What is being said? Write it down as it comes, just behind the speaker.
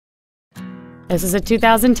This is a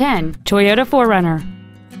 2010 Toyota 4Runner.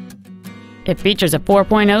 It features a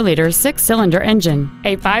 4.0-liter 6-cylinder engine,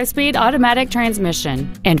 a 5-speed automatic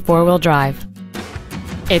transmission, and 4-wheel drive.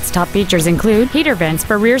 Its top features include heater vents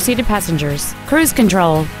for rear-seated passengers, cruise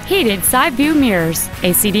control, heated side-view mirrors,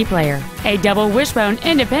 a CD player, a double wishbone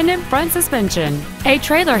independent front suspension, a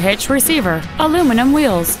trailer hitch receiver, aluminum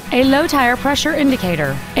wheels, a low tire pressure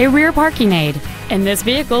indicator, a rear parking aid, and this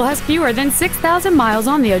vehicle has fewer than 6,000 miles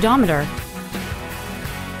on the odometer.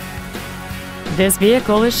 This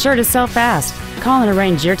vehicle is sure to sell fast. Call and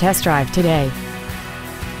arrange your test drive today.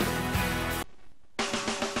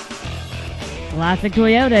 Classic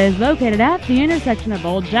Toyota is located at the intersection of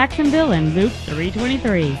Old Jacksonville and Loop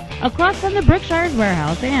 323, across from the Brookshire's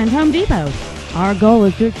Warehouse and Home Depot. Our goal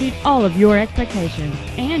is to exceed all of your expectations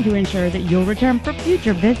and to ensure that you'll return for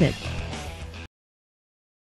future visits.